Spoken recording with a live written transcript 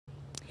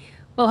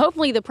Well,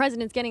 hopefully the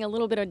president's getting a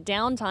little bit of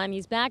downtime.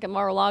 He's back at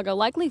Mar-a-Lago,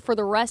 likely for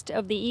the rest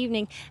of the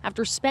evening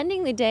after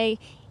spending the day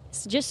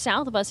just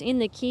south of us in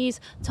the Keys,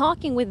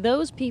 talking with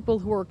those people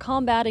who are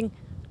combating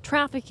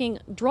trafficking,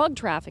 drug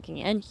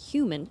trafficking, and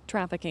human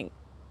trafficking.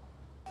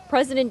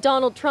 President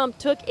Donald Trump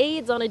took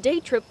aides on a day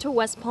trip to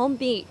West Palm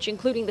Beach,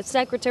 including the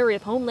Secretary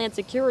of Homeland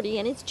Security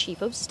and his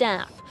chief of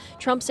staff.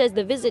 Trump says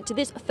the visit to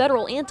this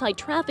federal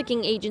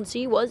anti-trafficking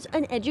agency was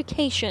an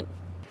education.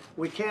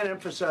 We can't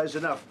emphasize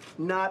enough,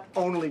 not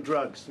only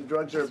drugs. The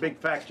drugs are a big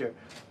factor.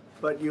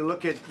 But you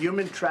look at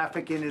human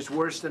trafficking is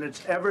worse than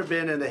it's ever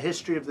been in the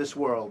history of this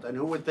world. And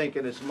who would think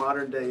in its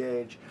modern day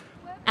age?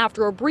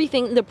 After a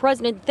briefing, the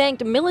president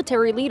thanked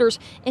military leaders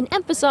and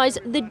emphasized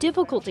the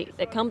difficulty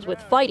that comes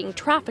with fighting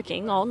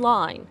trafficking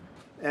online.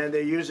 And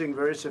they're using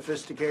very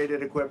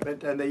sophisticated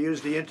equipment, and they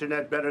use the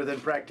internet better than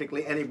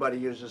practically anybody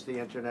uses the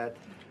internet.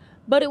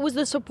 But it was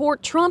the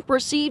support Trump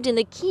received in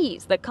the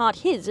Keys that caught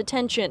his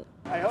attention.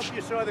 I hope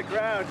you saw the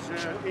crowds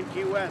in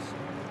Key West.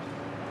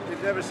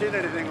 They've never seen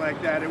anything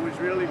like that. It was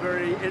really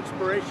very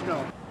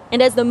inspirational.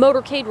 And as the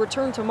motorcade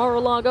returned to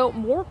Mar-a-Lago,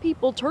 more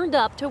people turned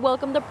up to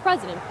welcome the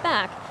president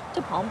back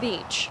to Palm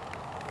Beach.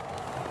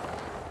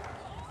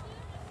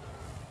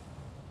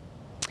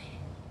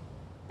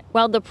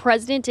 While the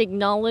president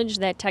acknowledged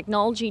that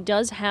technology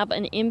does have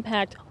an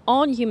impact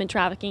on human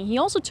trafficking, he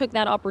also took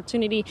that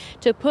opportunity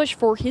to push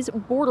for his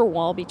border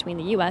wall between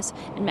the U.S.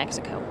 and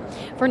Mexico.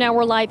 For now,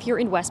 we're live here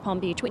in West Palm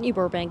Beach. Whitney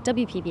Burbank,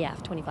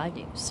 WPBF 25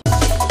 News.